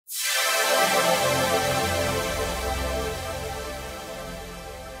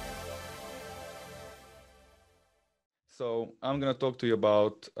So I'm going to talk to you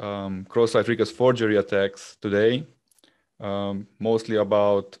about cross-site request forgery attacks today, mostly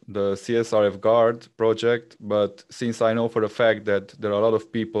about the CSRFGuard project. But since I know for a fact that there are a lot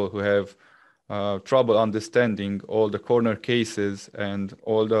of people who have trouble understanding all the corner cases and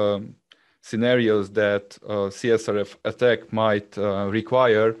all the scenarios that CSRF attack might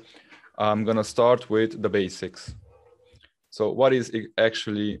require, I'm going to start with the basics. So what is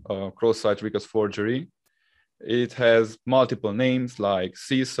actually cross-site request forgery? It has multiple names like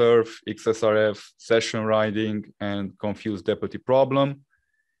CSRF, XSRF, session riding, and confused deputy problem.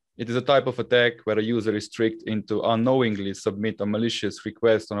 It is a type of attack where a user is tricked into unknowingly submit a malicious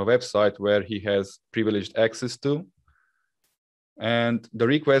request on a website where he has privileged access to. And the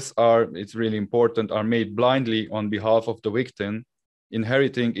requests are, it's really important, are made blindly on behalf of the victim,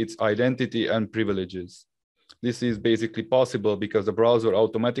 inheriting its identity and privileges. This is basically possible because the browser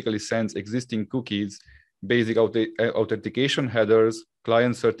automatically sends existing cookies, basic authentication headers,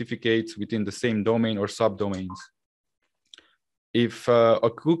 client certificates within the same domain or subdomains. If a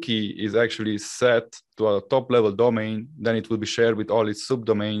cookie is actually set to a top-level domain, then it will be shared with all its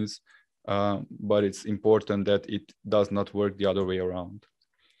subdomains, but it's important that it does not work the other way around.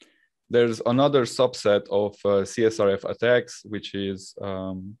 There's another subset of CSRF attacks, which is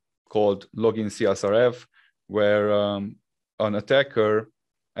called login CSRF, where an attacker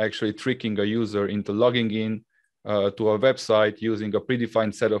actually tricking a user into logging in to a website using a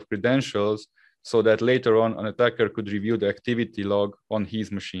predefined set of credentials so that later on an attacker could review the activity log on his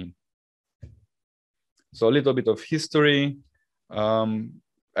machine. So a little bit of history.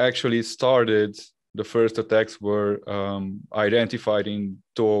 Actually started, the first attacks were identified in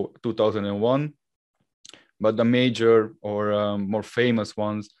 2001, but the major or more famous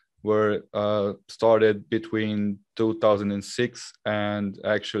ones were started between 2006 and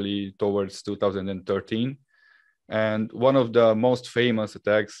actually towards 2013. And one of the most famous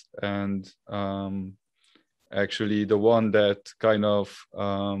attacks, and actually the one that kind of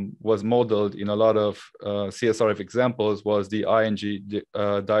was modeled in a lot of CSRF examples, was the ING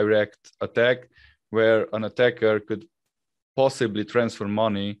direct attack, where an attacker could possibly transfer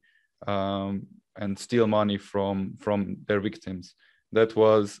money and steal money from their victims. That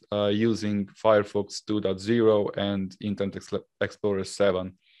was using Firefox 2.0 and Internet Explorer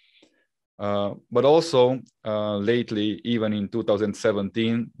 7. But also lately, even in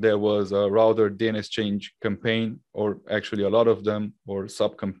 2017, there was a router DNS change campaign, or actually a lot of them, or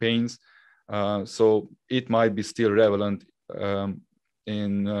sub-campaigns. So it might be still relevant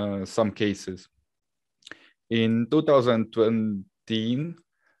in some cases. In 2020,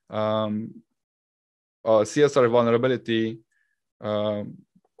 CSR vulnerability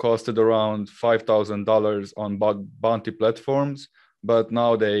costed around $5,000 on bounty platforms, but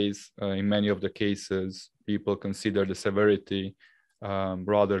nowadays, in many of the cases, people consider the severity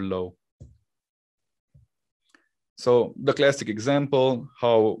rather low. So the classic example,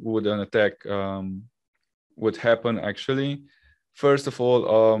 how would an attack would happen actually? First of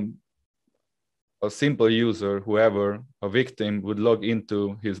all, a simple user, whoever, a victim, would log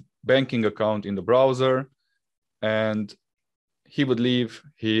into his banking account in the browser, and he would leave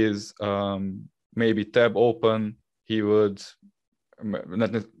his maybe tab open. He would,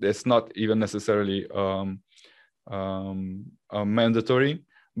 it's not even necessarily mandatory,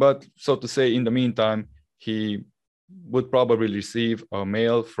 but so to say, in the meantime, he would probably receive a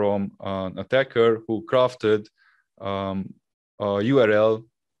mail from an attacker who crafted a URL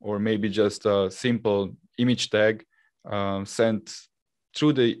or maybe just a simple image tag sent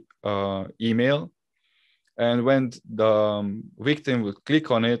through the email. And when the victim would click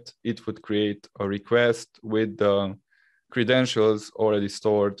on it, it would create a request with the credentials already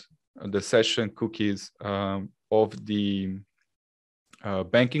stored, the session cookies of the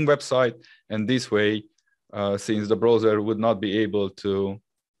banking website. And this way, since the browser would not be able to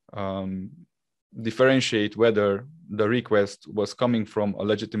differentiate whether the request was coming from a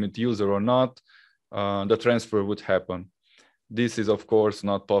legitimate user or not, the transfer would happen. This is, of course,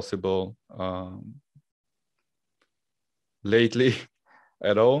 not possible lately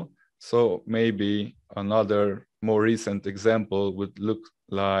at all. So maybe another more recent example would look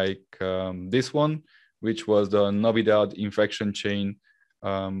like this one, which was the Navidad infection chain.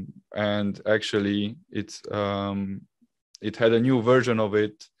 And actually it had a new version of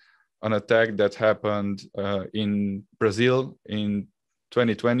it, an attack that happened in Brazil in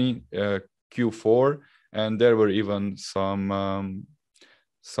 2020, Q4. And there were even some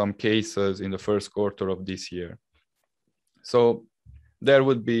cases in the first quarter of this year. So there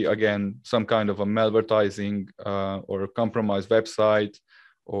would be, again, some kind of a malvertising or a compromised website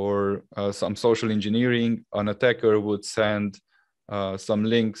or some social engineering, an attacker would send some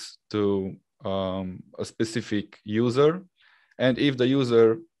links to a specific user. And if the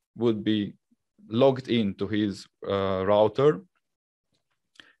user would be logged into his router,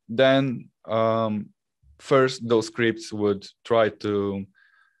 then first those scripts would try to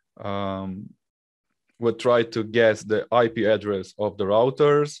guess the IP address of the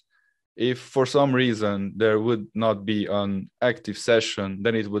routers. If for some reason there would not be an active session,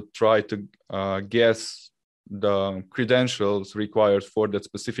 then it would try to guess the credentials required for that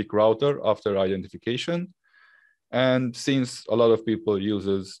specific router after identification. And since a lot of people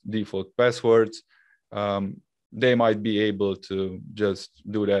uses default passwords, they might be able to just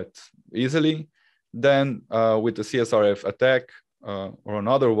do that easily. Then with the CSRF attack or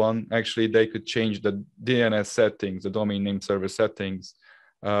another one, actually they could change the DNS settings, the domain name server settings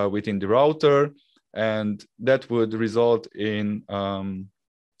within the router. And that would result in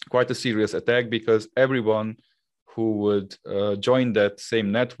quite a serious attack, because everyone who would join that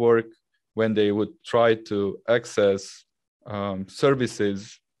same network, when they would try to access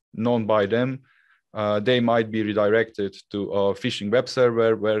services known by them, they might be redirected to a phishing web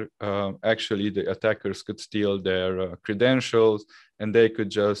server where actually the attackers could steal their credentials, and they could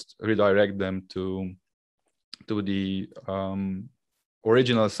just redirect them to the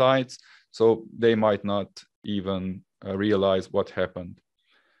original sites. So they might not even realize what happened.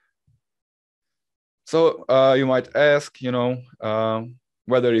 So you might ask,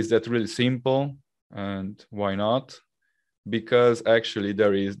 whether is that really simple, and why not? Because actually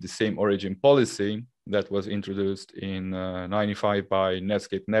there is the same origin policy that was introduced in 95 by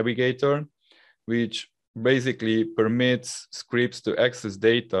Netscape Navigator, which basically permits scripts to access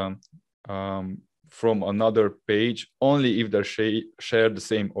data from another page only if they share the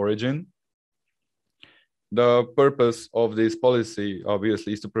same origin. The purpose of this policy,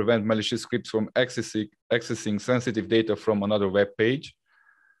 obviously, is to prevent malicious scripts from accessing sensitive data from another web page.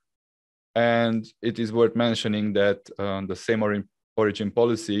 And it is worth mentioning that the same origin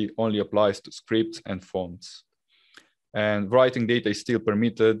policy only applies to scripts and fonts. And writing data is still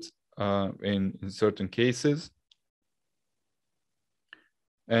permitted in certain cases.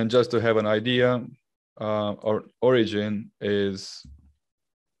 And just to have an idea, our origin is,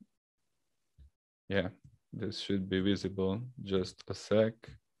 this should be visible, just a sec.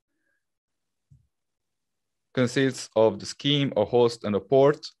 Consists of the scheme, a host, and a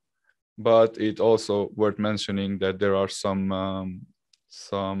port. But it also worth mentioning that there are some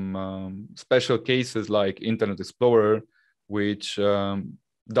special cases like Internet Explorer, which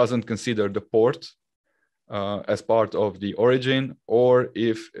doesn't consider the port as part of the origin, or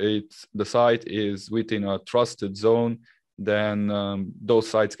if the site is within a trusted zone, then those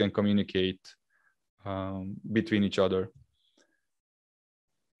sites can communicate between each other.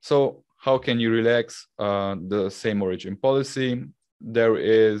 So how can you relax the same origin policy? There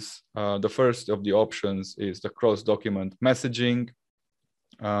is the first of the options is the cross-document messaging.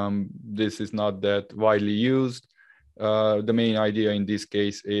 This is not that widely used. The main idea in this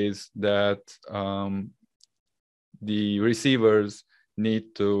case is that the receivers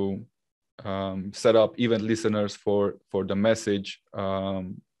need to set up event listeners for the message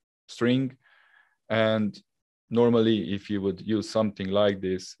string. And normally, if you would use something like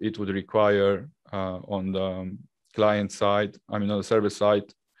this, it would require on the client side, on the server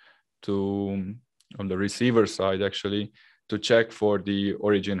side, on the receiver side actually, to check for the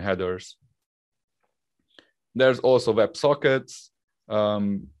origin headers. There's also WebSockets.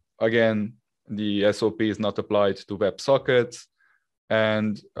 Again, the SOP is not applied to WebSockets.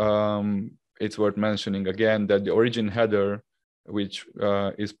 And it's worth mentioning again that the origin header, which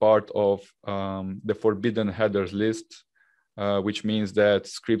is part of the forbidden headers list, which means that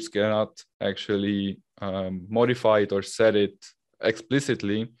scripts cannot actually modify it or set it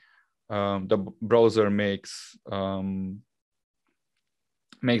explicitly. The browser makes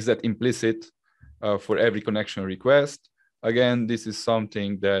that implicit for every connection request. Again, this is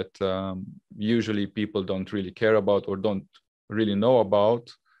something that usually people don't really care about or don't really know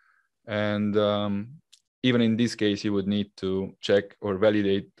about. And even in this case, you would need to check or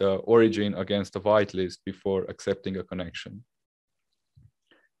validate the origin against a whitelist before accepting a connection.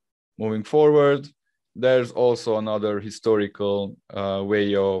 Moving forward, there's also another historical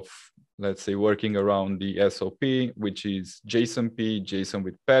way of, let's say, working around the SOP, which is JSON-P, JSON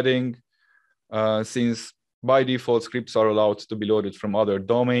with padding. Since by default, scripts are allowed to be loaded from other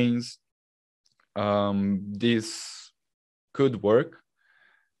domains, this could work,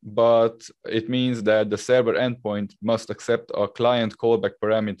 but it means that the server endpoint must accept a client callback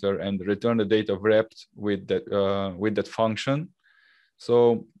parameter and return the data wrapped with that function.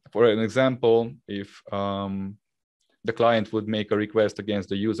 So for an example, if the client would make a request against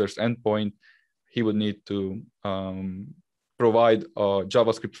the user's endpoint, he would need to provide a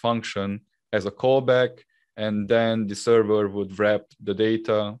JavaScript function as a callback, and then the server would wrap the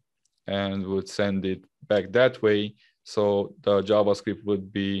data and would send it back that way. So the JavaScript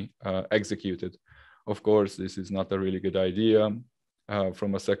would be executed. Of course, this is not a really good idea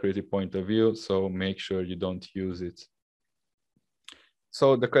from a security point of view, so make sure you don't use it.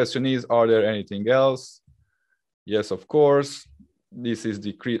 So the question is, are there anything else? Yes, of course. This is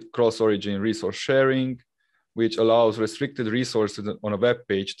the cross-origin resource sharing, which allows restricted resources on a web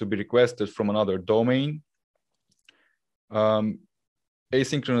page to be requested from another domain.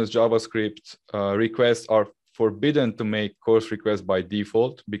 Asynchronous JavaScript requests are forbidden to make course requests by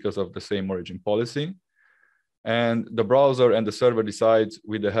default because of the same origin policy. And the browser and the server decides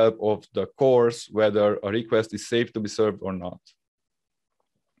with the help of the course whether a request is safe to be served or not.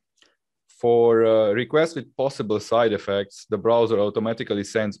 For requests with possible side effects, the browser automatically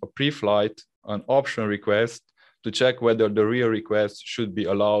sends a pre-flight, an option request, to check whether the real request should be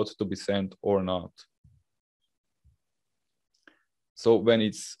allowed to be sent or not. So when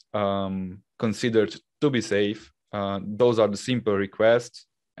it's considered to be safe, those are the simple requests,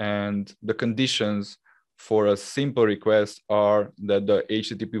 and the conditions for a simple request are that the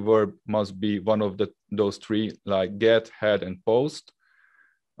HTTP verb must be one of those three, like get, head, and post.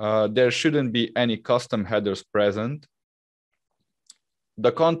 There shouldn't be any custom headers present.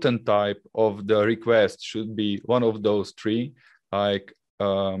 The content type of the request should be one of those three, like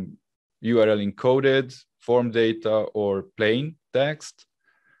URL encoded, form data, or plain text.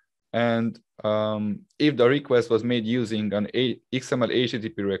 And if the request was made using an XML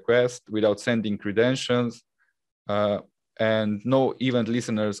HTTP request without sending credentials, and no event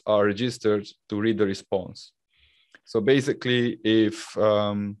listeners are registered to read the response. So basically, if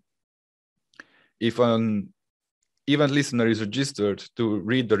an event listener is registered to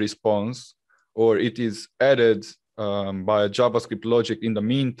read the response, or it is added by a JavaScript logic in the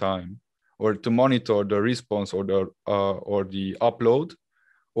meantime, or to monitor the response or the upload,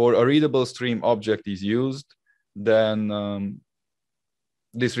 or a readable stream object is used, then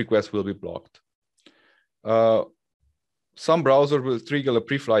this request will be blocked. Some browser will trigger a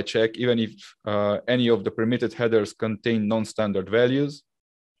pre-flight check even if any of the permitted headers contain non-standard values.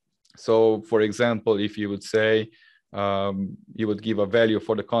 So for example, if you would say you would give a value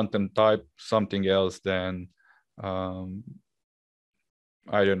for the content type, something else than, I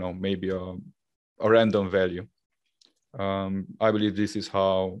don't know, maybe a random value. I believe this is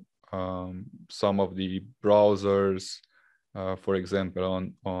how some of the browsers, for example,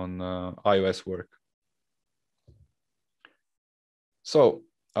 on iOS work. So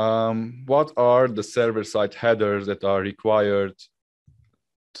what are the server-side headers that are required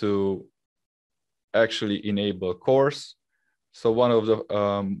to actually enable course? So one of the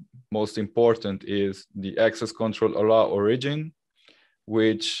most important is the access control allow origin,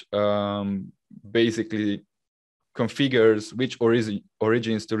 which basically configures which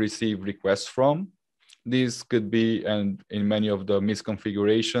origins to receive requests from. These could be, and in many of the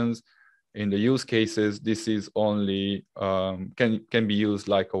misconfigurations in the use cases, this is only can be used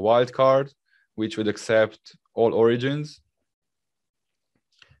like a wildcard, which would accept all origins.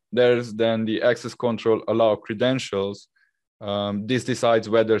 There's then the access control allow credentials. This decides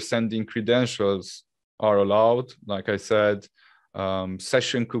whether sending credentials are allowed. Like I said,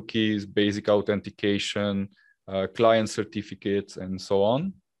 session cookies, basic authentication, client certificates, and so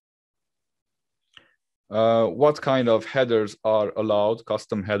on. What kind of headers are allowed,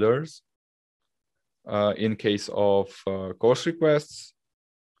 custom headers, in case of course requests,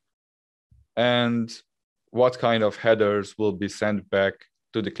 and what kind of headers will be sent back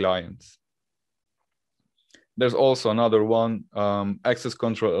to the clients. There's also another one, access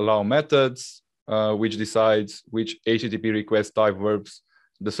control allow methods, which decides which HTTP request type verbs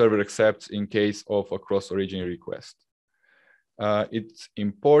the server accepts in case of a cross-origin request. It's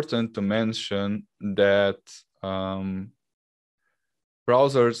important to mention that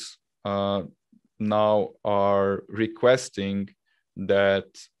browsers now are requesting that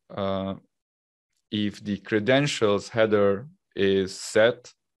if the credentials header is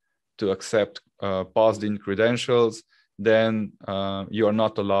set to accept passed-in credentials, then you are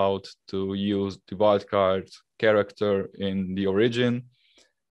not allowed to use the wildcard character in the origin,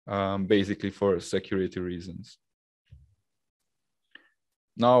 basically for security reasons.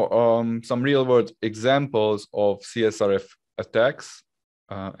 Now, some real-world examples of CSRF attacks,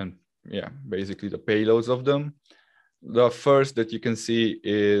 and yeah, basically the payloads of them. The first that you can see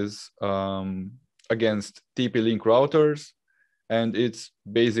is against TP-Link routers. and it's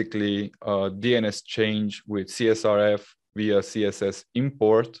basically a DNS change with CSRF via CSS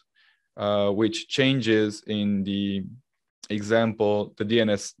import, which changes, in the example, the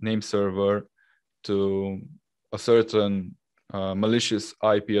DNS name server to a certain malicious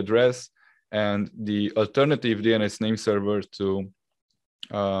IP address, and the alternative DNS name server to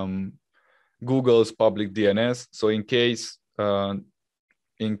Google's public DNS. So in case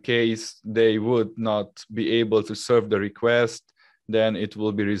they would not be able to serve the request, then it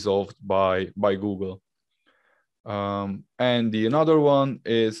will be resolved by Google. And the another one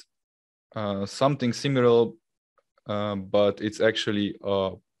is something similar, but it's actually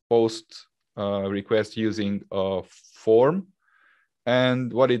a post request using a form.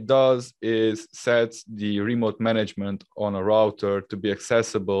 And what it does is sets the remote management on a router to be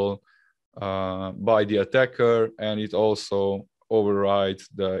accessible by the attacker, and it also overrides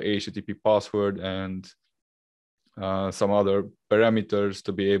the HTTP password and some other parameters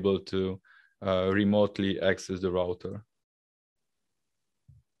to be able to remotely access the router.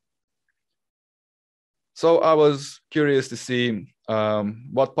 So I was curious to see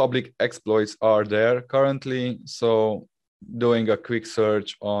what public exploits are there currently. So doing a quick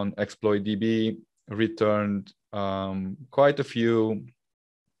search on ExploitDB returned quite a few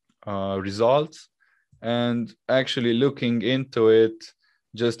results, and actually looking into it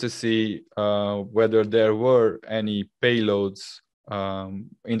just to see whether there were any payloads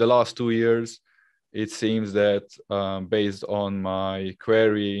in the last 2 years. It seems that based on my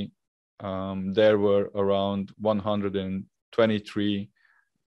query, there were around 123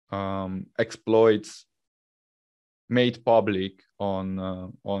 exploits made public on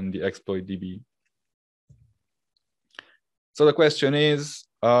the ExploitDB. So the question is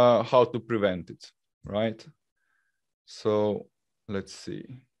how to prevent it, right? So let's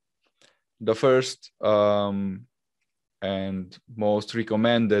see. The first and most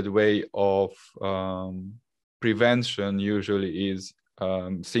recommended way of prevention usually is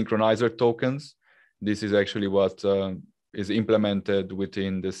synchronizer tokens. This is actually what is implemented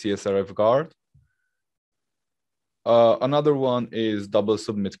within the CSRFGuard. Another one is double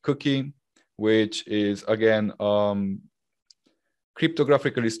submit cookie, which is again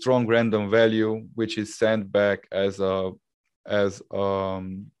cryptographically strong random value, which is sent back as a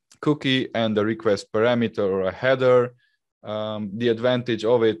cookie and a request parameter or a header. The advantage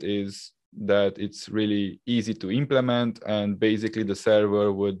of it is that it's really easy to implement, and basically the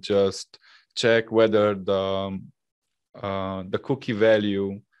server would just check whether the cookie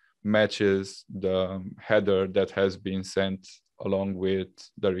value matches the header that has been sent along with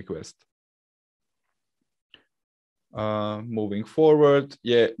the request. Moving forward,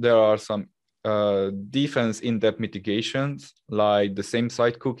 there are some defense in-depth mitigations like the same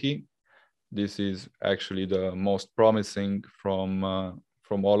site cookie. This is actually the most promising from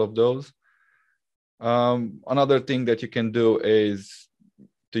all of those. Another thing that you can do is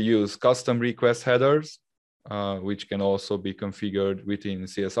to use custom request headers, which can also be configured within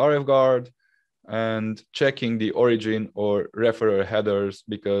CSRFGuard, and checking the origin or referrer headers,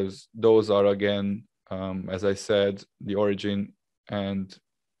 because those are, again, as I said, the origin and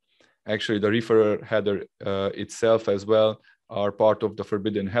actually the referrer header itself as well are part of the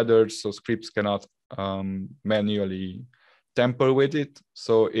forbidden headers, so scripts cannot manually tamper with it.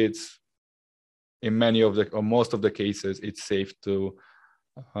 So it's, in many of the, or most of the cases, it's safe to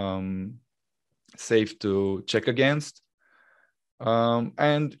check against.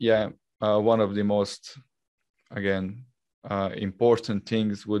 And one of the most, again, important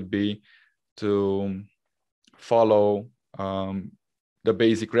things would be to follow the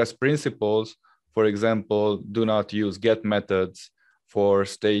basic REST principles. For example, do not use GET methods for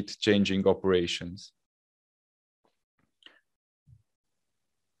state changing operations.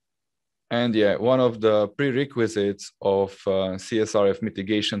 And one of the prerequisites of CSRF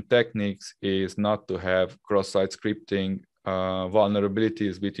mitigation techniques is not to have cross-site scripting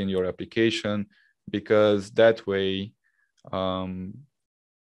vulnerabilities within your application, because that way an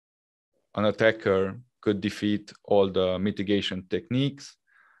attacker could defeat all the mitigation techniques.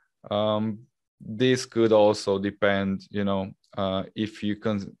 This could also depend, if you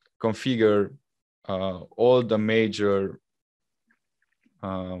can configure all the major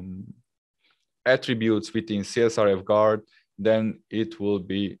attributes within CSRFGuard, then it will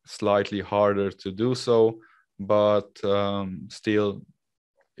be slightly harder to do so, but still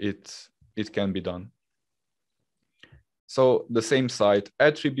it can be done. So the same site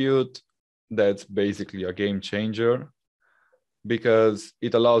attribute, that's basically a game changer, because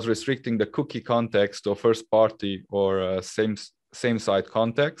it allows restricting the cookie context to a first party or a same site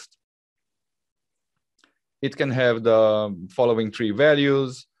context. It can have the following three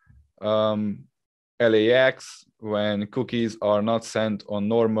values. LAX, when cookies are not sent on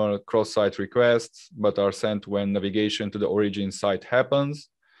normal cross-site requests, but are sent when navigation to the origin site happens.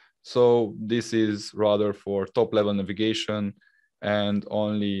 So this is rather for top-level navigation and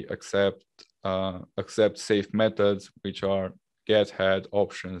only accept safe methods, which are get, head,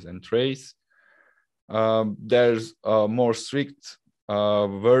 options, and trace. There's a more strict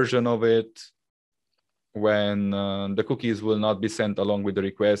version of it when the cookies will not be sent along with the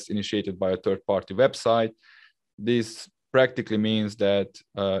request initiated by a third-party website. This practically means that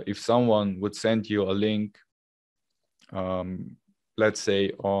if someone would send you a link, let's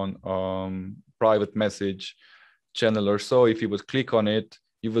say on private message channel or so, if you would click on it,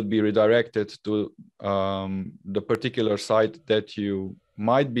 you would be redirected to the particular site that you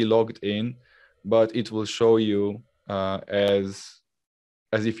might be logged in, but it will show you as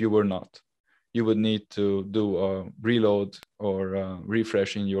if you were not. You would need to do a reload or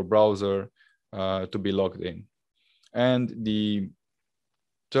refresh in your browser to be logged in. And the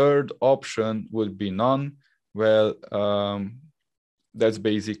third option would be none. Well, that's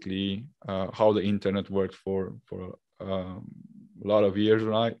basically how the internet worked for a lot of years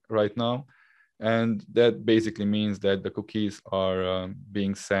right now. And that basically means that the cookies are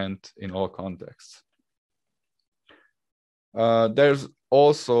being sent in all contexts. There's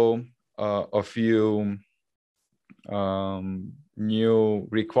also a few new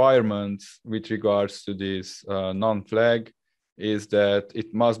requirements with regards to this non-flag, is that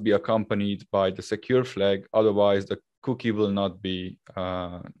it must be accompanied by the secure flag, otherwise the cookie will not be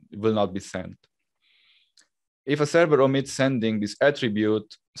sent. If a server omits sending this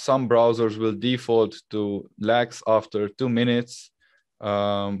attribute, some browsers will default to lax after 2 minutes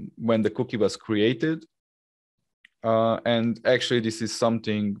when the cookie was created. And actually, this is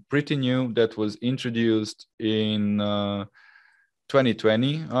something pretty new that was introduced in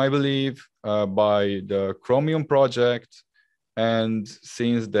 2020, I believe, by the Chromium project. And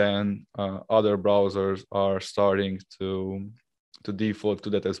since then, other browsers are starting to default to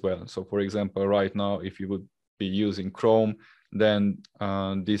that as well. So for example, right now, if you would be using Chrome, then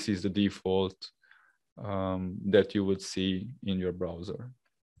this is the default that you would see in your browser.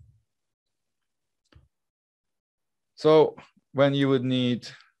 So when you would need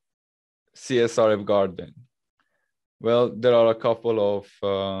CSRFGuard then? Well, there are a couple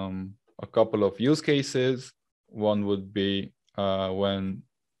of use cases. One would be when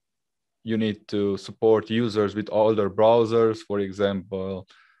you need to support users with older browsers, for example,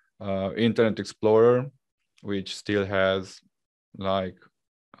 Internet Explorer, which still has like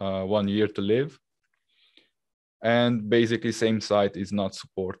 1 year to live. And basically same site is not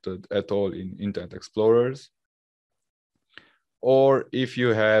supported at all in Internet Explorers. Or if you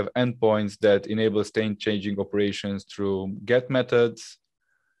have endpoints that enable state-changing operations through GET methods,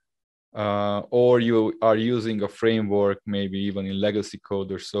 or you are using a framework, maybe even in legacy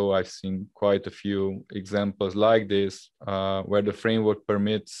code or so. I've seen quite a few examples like this, where the framework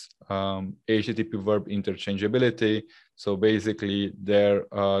permits HTTP verb interchangeability. So basically there,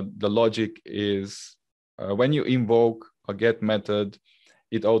 the logic is when you invoke a GET method,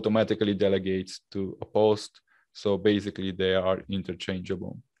 it automatically delegates to a POST. So basically they are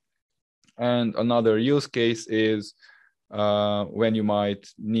interchangeable. And another use case is when you might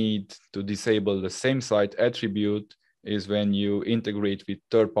need to disable the same site attribute is when you integrate with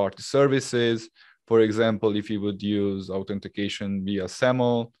third-party services. For example, if you would use authentication via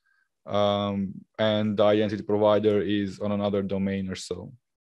SAML and the identity provider is on another domain or so.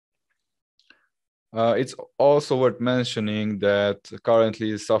 It's also worth mentioning that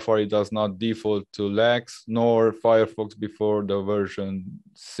currently Safari does not default to lax, nor Firefox before the version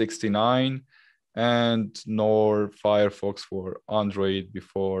 69, and nor Firefox for Android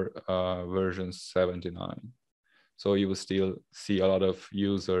before version 79. So you will still see a lot of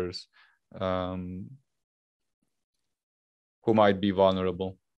users who might be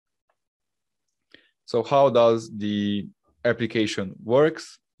vulnerable. So how does the application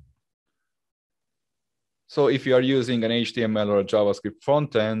works? So if you are using an HTML or a JavaScript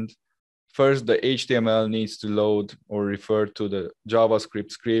front end, first the HTML needs to load or refer to the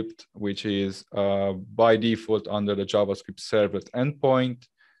JavaScript script, which is by default under the JavaScript servlet endpoint.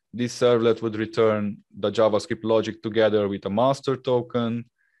 This servlet would return the JavaScript logic together with a master token.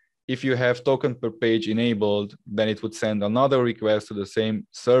 If you have token per page enabled, then it would send another request to the same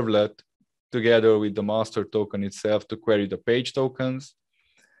servlet together with the master token itself to query the page tokens.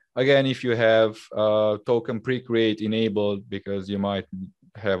 Again, if you have token pre-create enabled, because you might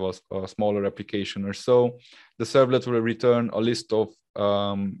have a smaller application or so, the servlet will return a list of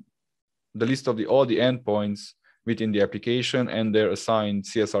the list of all the endpoints within the application and their assigned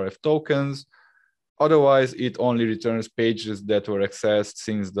CSRF tokens. Otherwise, it only returns pages that were accessed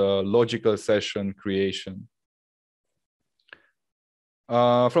since the logical session creation.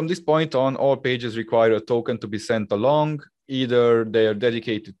 From this point on, all pages require a token to be sent along, either their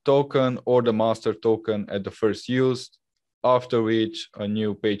dedicated token or the master token at the first use, after which a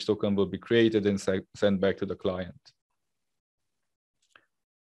new page token will be created and sent back to the client.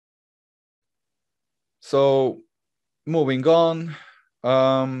 So moving on,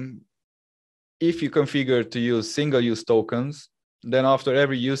 if you configure to use single-use tokens, then after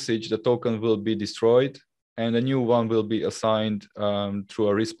every usage, the token will be destroyed and a new one will be assigned through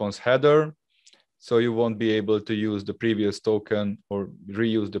a response header. So you won't be able to use the previous token or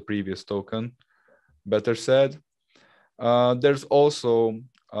reuse the previous token, better said. There's also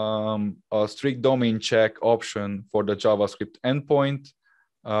a strict domain check option for the JavaScript endpoint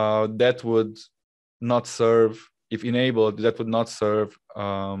that would not serve, if enabled, that would not serve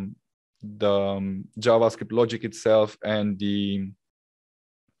the JavaScript logic itself and the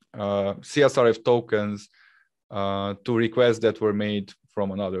CSRF tokens to requests that were made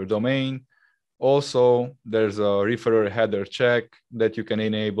from another domain. Also, there's a referrer header check that you can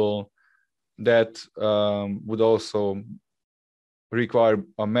enable that would also require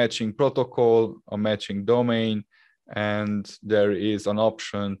a matching protocol, a matching domain, and there is an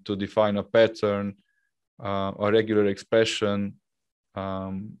option to define a pattern, a regular expression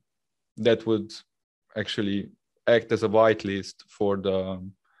that would actually act as a whitelist for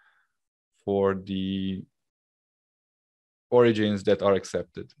the origins that are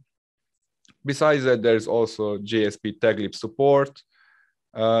accepted. Besides that, there's also JSP taglib support,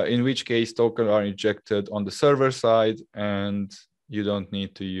 in which case tokens are injected on the server side, and you don't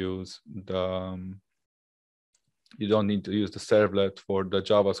need to use the servlet for the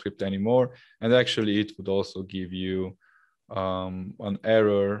JavaScript anymore. And actually, it would also give you an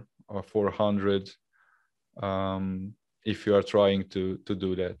error of 400 if you are trying to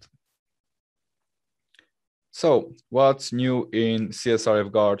do that. So what's new in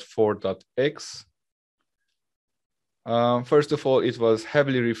CSRFGuard 4.x? First of all, it was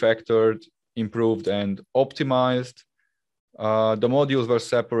heavily refactored, improved, and optimized. The modules were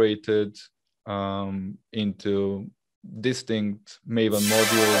separated into distinct Maven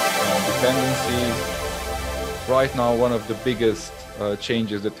modules and dependencies. Right now, one of the biggest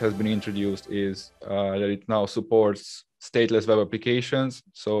changes that has been introduced is that it now supports stateless web applications.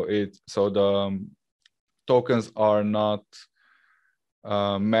 So the tokens are not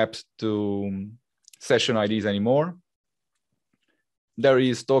mapped to session IDs anymore. There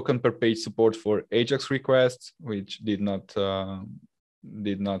is token per page support for AJAX requests, which did not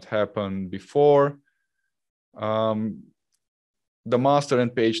happen before. The master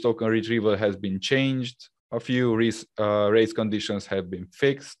and page token retrieval has been changed. A few race conditions have been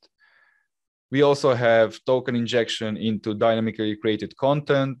fixed. We also have token injection into dynamically created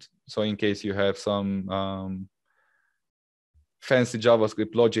content. So in case you have some fancy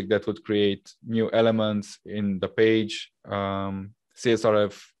JavaScript logic that would create new elements in the page,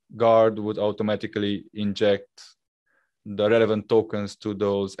 CSRFGuard would automatically inject the relevant tokens to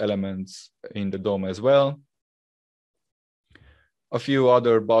those elements in the DOM as well. A few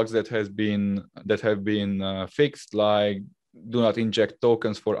other bugs that have been fixed, like do not inject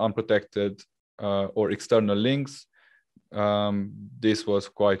tokens for unprotected or external links. This was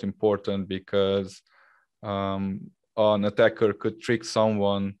quite important because an attacker could trick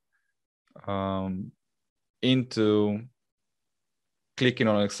someone into clicking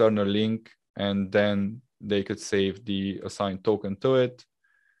on an external link, and then they could save the assigned token to it.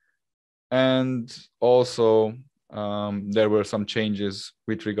 And also, there were some changes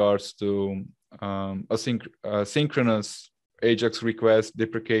with regards to asynchronous AJAX request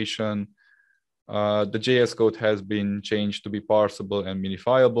deprecation. The JS code has been changed to be parsable and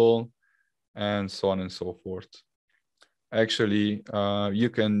minifiable, and so on and so forth. Actually, you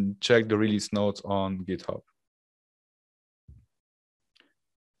can check the release notes on GitHub.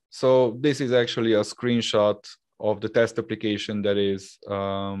 So this is actually a screenshot of the test application that is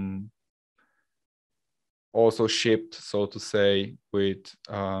also shipped, so to say, with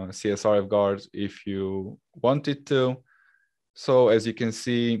CSRFGuard if you wanted to. So as you can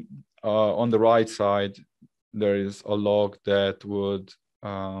see, on the right side, there is a log that would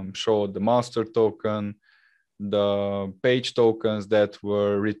show the master token, the page tokens that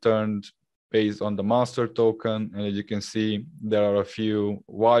were returned based on the master token. And as you can see, there are a few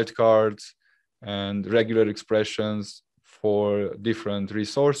wildcards and regular expressions for different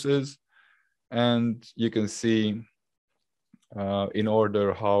resources. And you can see in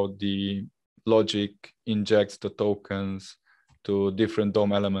order how the logic injects the tokens to different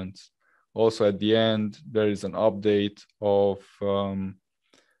DOM elements. Also at the end, there is an update of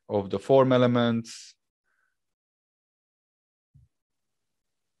the form elements.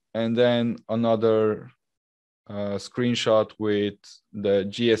 And then another screenshot with the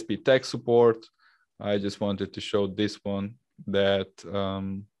GSP tech support. I just wanted to show this one, that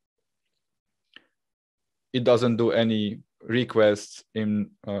it doesn't do any requests in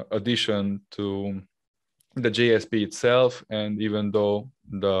addition to the JSP itself. And even though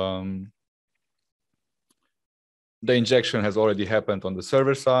the injection has already happened on the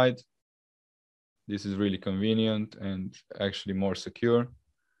server side, this is really convenient and actually more secure.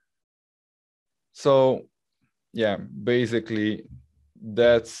 So yeah, basically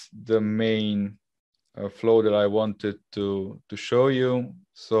that's the main flow that I wanted to show you.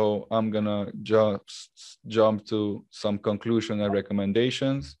 So I'm gonna just jump to some conclusion and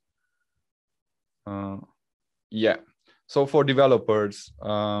recommendations. Yeah, so for developers,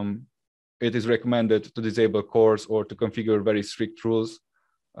 it is recommended to disable CORS or to configure very strict rules.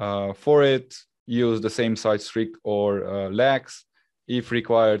 For it, use the same site strict or lax. If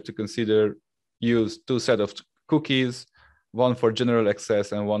required, to consider use 2 sets of cookies, one for general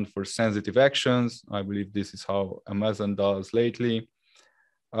access and one for sensitive actions. I believe this is how Amazon does lately.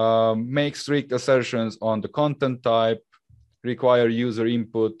 Make strict assertions on the content type, require user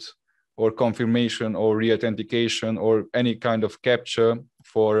input or confirmation or re-authentication or any kind of captcha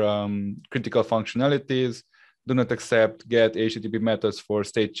for critical functionalities. Do not accept GET HTTP methods for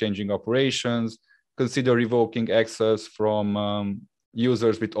state-changing operations. Consider revoking access from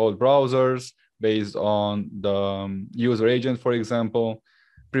users with old browsers based on the user agent, for example.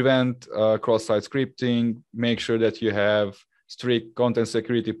 Prevent cross-site scripting. Make sure that you have strict content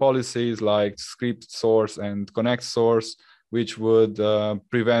security policies like script source and connect source, which would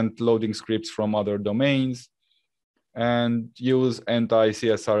prevent loading scripts from other domains. And use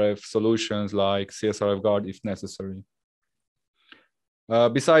anti-CSRF solutions like CSRFGuard if necessary.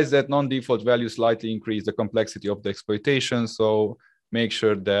 Besides that, non-default values slightly increase the complexity of the exploitation, so make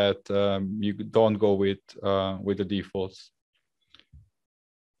sure that you don't go with the defaults.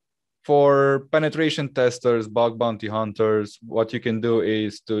 For penetration testers, bug bounty hunters, what you can do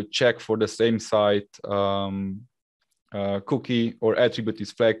is to check for the same site cookie or attribute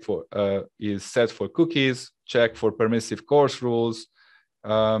is flagged for is set for cookies. Check for permissive CORS rules.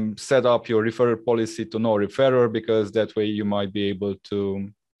 Set up your referrer policy to no referrer, because that way you might be able to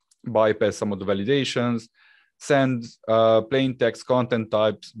bypass some of the validations. Send plain text content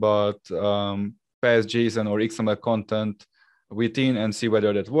types, but pass JSON or XML content within and see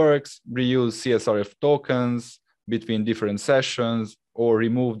whether that works. Reuse CSRF tokens between different sessions, or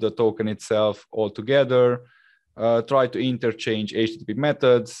remove the token itself altogether. Try to interchange HTTP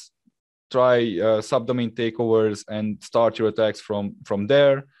methods. Try subdomain takeovers and start your attacks from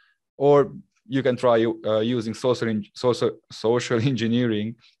there. Or you can try using social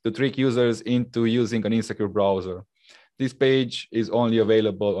engineering to trick users into using an insecure browser. This page is only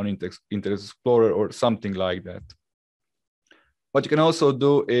available on Internet Explorer or something like that. What you can also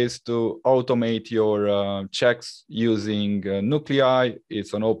do is to automate your checks using Nuclei.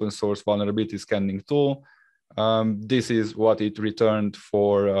 It's an open source vulnerability scanning tool. This is what it returned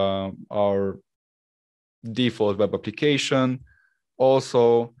for our default web application.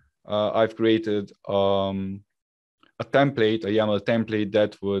 Also, I've created a template, a YAML template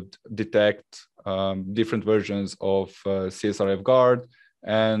that would detect different versions of CSRFGuard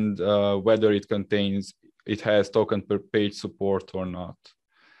and whether it has token per page support or not.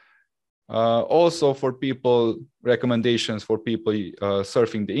 Also for people, recommendations for people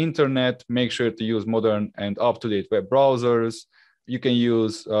surfing the internet, make sure to use modern and up-to-date web browsers. You can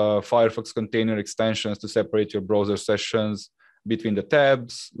use Firefox container extensions to separate your browser sessions between the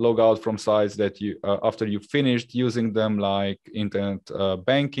tabs, log out from sites that you, after you've finished using them, like internet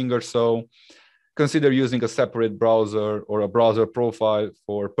banking or so. Consider using a separate browser or a browser profile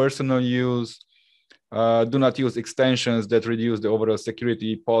for personal use. Do not use extensions that reduce the overall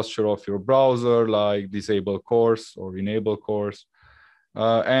security posture of your browser, like disable CORS or enable CORS.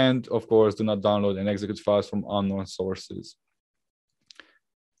 And of course, do not download and execute files from unknown sources.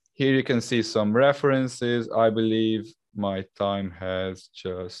 Here you can see some references. I believe my time has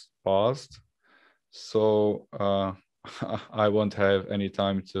just passed, so I won't have any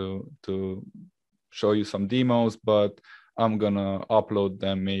time to show you some demos, but I'm gonna upload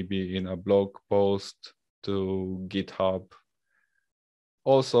them maybe in a blog post to GitHub.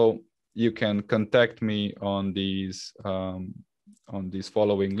 Also, you can contact me on these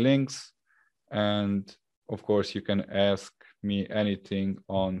following links, and of course you can ask me anything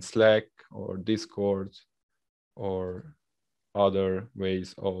on Slack or Discord or other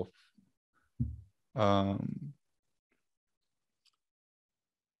ways of